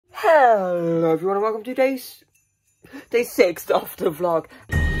Hello everyone and welcome to day 6 of the vlog.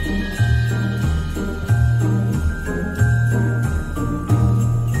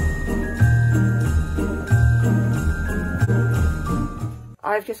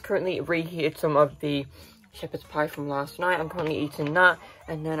 I've just currently reheated some of the shepherd's pie from last night. I'm currently eating that,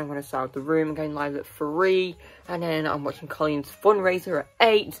 and then I'm going to start the room. I'm going live at 3, and then I'm watching Colleen's fundraiser at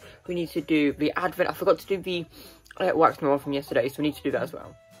 8. We need to do the advent. I forgot to do the wax melon from yesterday, so we need to do that as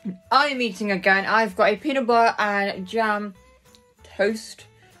well. I'm eating again. I've got a peanut butter and jam toast.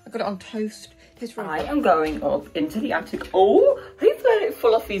 I got it on toast. I am going up into the attic. Oh, who's let it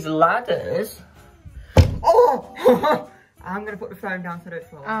fall off these ladders? Oh! I'm going to put the phone down so I don't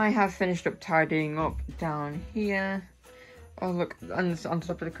fall. I have finished up tidying up down here. Oh, look, on top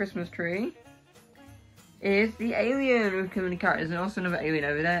of the Christmas tree is the alien with too many characters, and also another alien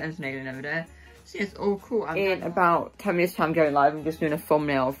over there, and there's an alien over there. So it's all cool. In about 10 minutes time going live, I'm just doing a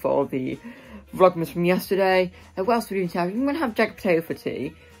thumbnail for the VlogMas from yesterday. And what else are we doing today? I'm going to have jagged potato for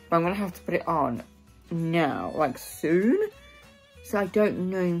tea, but I'm going to have to put it on now, like soon. So I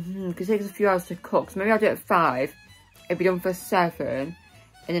don't know, because it takes a few hours to cook. So maybe I'll do it at 5. It'll be done for 7, and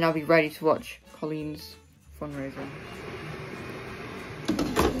then I'll be ready to watch Colleen's fundraiser.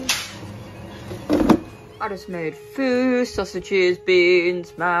 I just made food, sausages,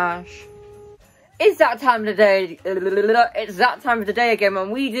 beans, mash. It's that time of the day. It's that time of the day again when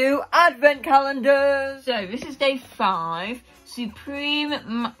we do advent calendars. So this is day 5. Supreme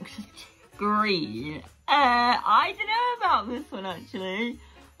Max Green. I don't know about this one actually.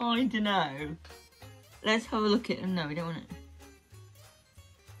 I don't know. Let's have a look at it. No, we don't want it.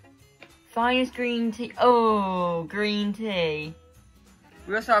 Finest green tea. Oh, green tea.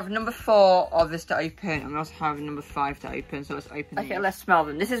 We also have number 4 of this to open, and we also have number 5 to open. So let's open these. Okay, let's smell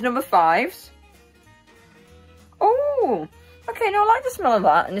them. This is number 5's. Oh, okay, no, I like the smell of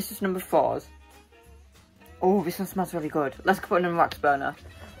that. And this is number 4's. Oh, this one smells really good. Let's put it in a wax burner.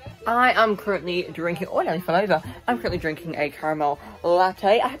 I am currently drinking, oh, I nearly fell over. I'm currently drinking a caramel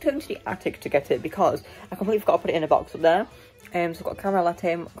latte. I had to go into the attic to get it because I completely forgot to put it in a box up there. So I've got a caramel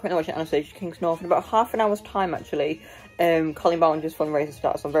latte. I'm currently watching Anastasia King's North in about half an hour's time, actually. Colleen Ballinger's fundraiser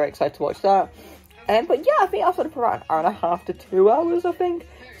starts, so I'm very excited to watch that. But yeah, I think I've sort of for around an hour and a half to 2 hours, I think.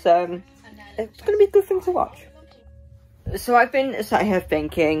 So it's going to be a good thing to watch. So I've been sat here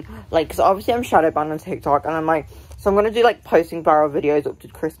thinking, like, because obviously I'm shadow banned on TikTok, and I'm like, so I'm going to do, like, posting viral videos up to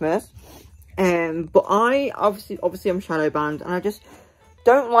Christmas. But I, obviously I'm shadow banned, and I just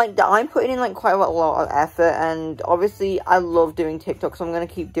don't like that. I'm putting in, like, quite a lot of effort, and obviously I love doing TikTok, so I'm going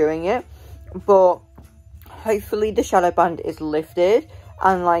to keep doing it. But hopefully the shadow ban is lifted,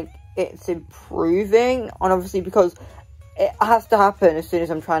 and, like, it's improving. And obviously because it has to happen as soon as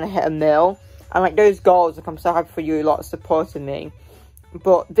I'm trying to hit 1 mil. And, like, those goals, like, I'm so happy for you lot supporting me.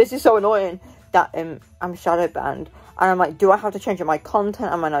 But this is so annoying that I'm shadow banned. And I'm like, do I have to change up my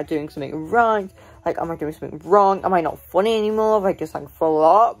content? Am I not doing something right? Like, am I doing something wrong? Am I not funny anymore? Have I just, like,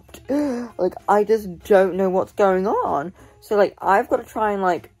 flopped? Like, I just don't know what's going on. So, like, I've got to try and,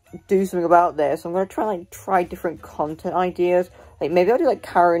 like, do something about this. I'm going to try different content ideas. Like, maybe I'll do, like,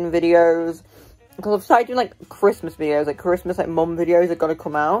 Karen videos. Because I've started doing, like, Christmas videos. Like, Christmas, like, mum videos are going to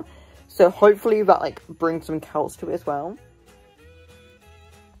come out. So hopefully that, like, brings some else to it as well.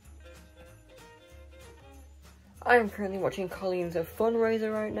 I am currently watching Colleen's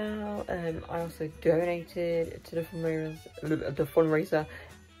fundraiser right now. I also donated to the fundraiser.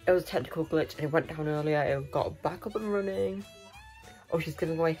 It was a technical glitch and it went down earlier. It got back up and running. Oh, she's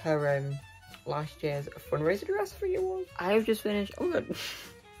giving away her last year's fundraiser dress for you all. I have just finished. Oh, good.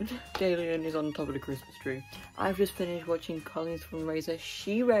 Jalen is on top of the Christmas tree. I've just finished watching Colleen's fundraiser.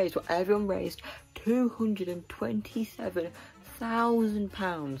 She raised, well, everyone raised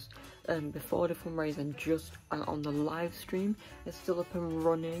 £227,000 before the fundraiser, and just on the live stream. It's still up and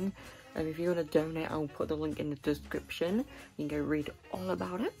running. And if you want to donate, I'll put the link in the description. You can go read all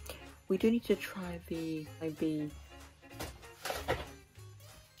about it. We do need to try the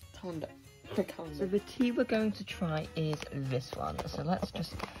calendar. So the tea we're going to try is this one. So let's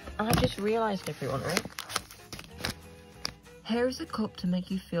just, I just realised everyone, right? Here is a cup to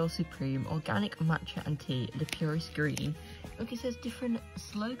make you feel supreme. Organic matcha and tea, the purest green. Look, it says different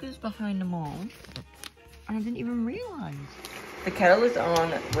slogans behind them all. And I didn't even realise. The kettle is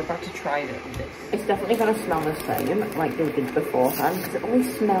on. We're about to try this. It's definitely going to smell the same, like they did beforehand, because it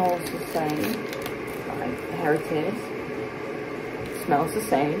always smells the same. Right, here it is. It smells the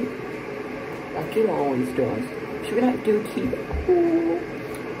same. Like it always does. Should we like do a keep it cool?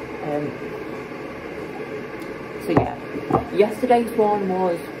 So yeah, yesterday's one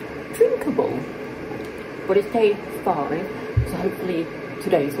was drinkable, but it's day 5, so hopefully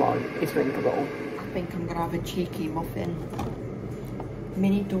today's one is drinkable. I think I'm gonna have a cheeky muffin.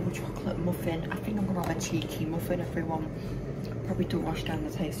 Mini double chocolate muffin. I think I'm gonna have a cheeky muffin, everyone. Probably to wash down the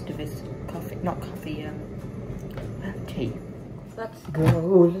taste of his coffee, not coffee, tea. Let's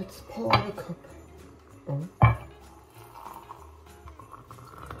go, let's pour a cup. Oh.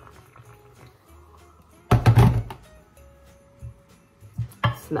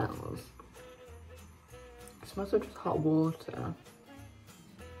 Smells. It smells like just hot water.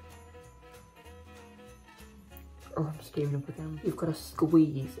 Oh, I'm steaming up again. You've got to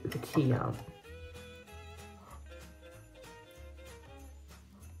squeeze the tea out.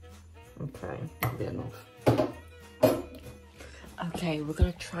 Okay, that'll be enough. Okay, we're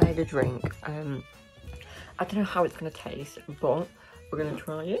gonna try the drink. I don't know how it's gonna taste, but we're gonna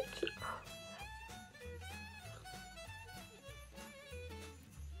try it.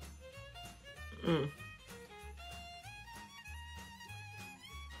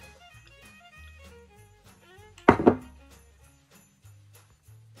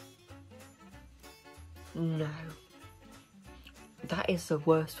 No. That is the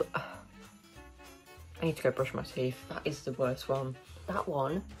worst. I need to go brush my teeth. That is the worst one. That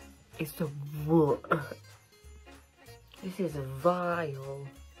one is the worst. This is vile.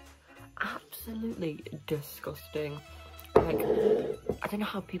 Absolutely disgusting. Like, I don't know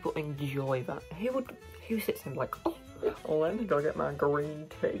how people enjoy that. Who sits and like, oh, let me go get my green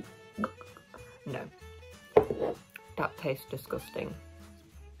tea. No. That tastes disgusting.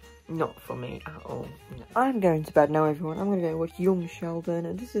 Not for me at all. No. I'm going to bed now, everyone. I'm going to go watch Young Sheldon,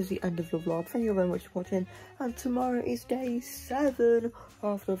 and this is the end of the vlog. Thank you very much for watching, and tomorrow is day 7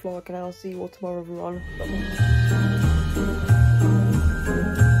 of the vlog, and I'll see you all tomorrow, everyone. Bye-bye.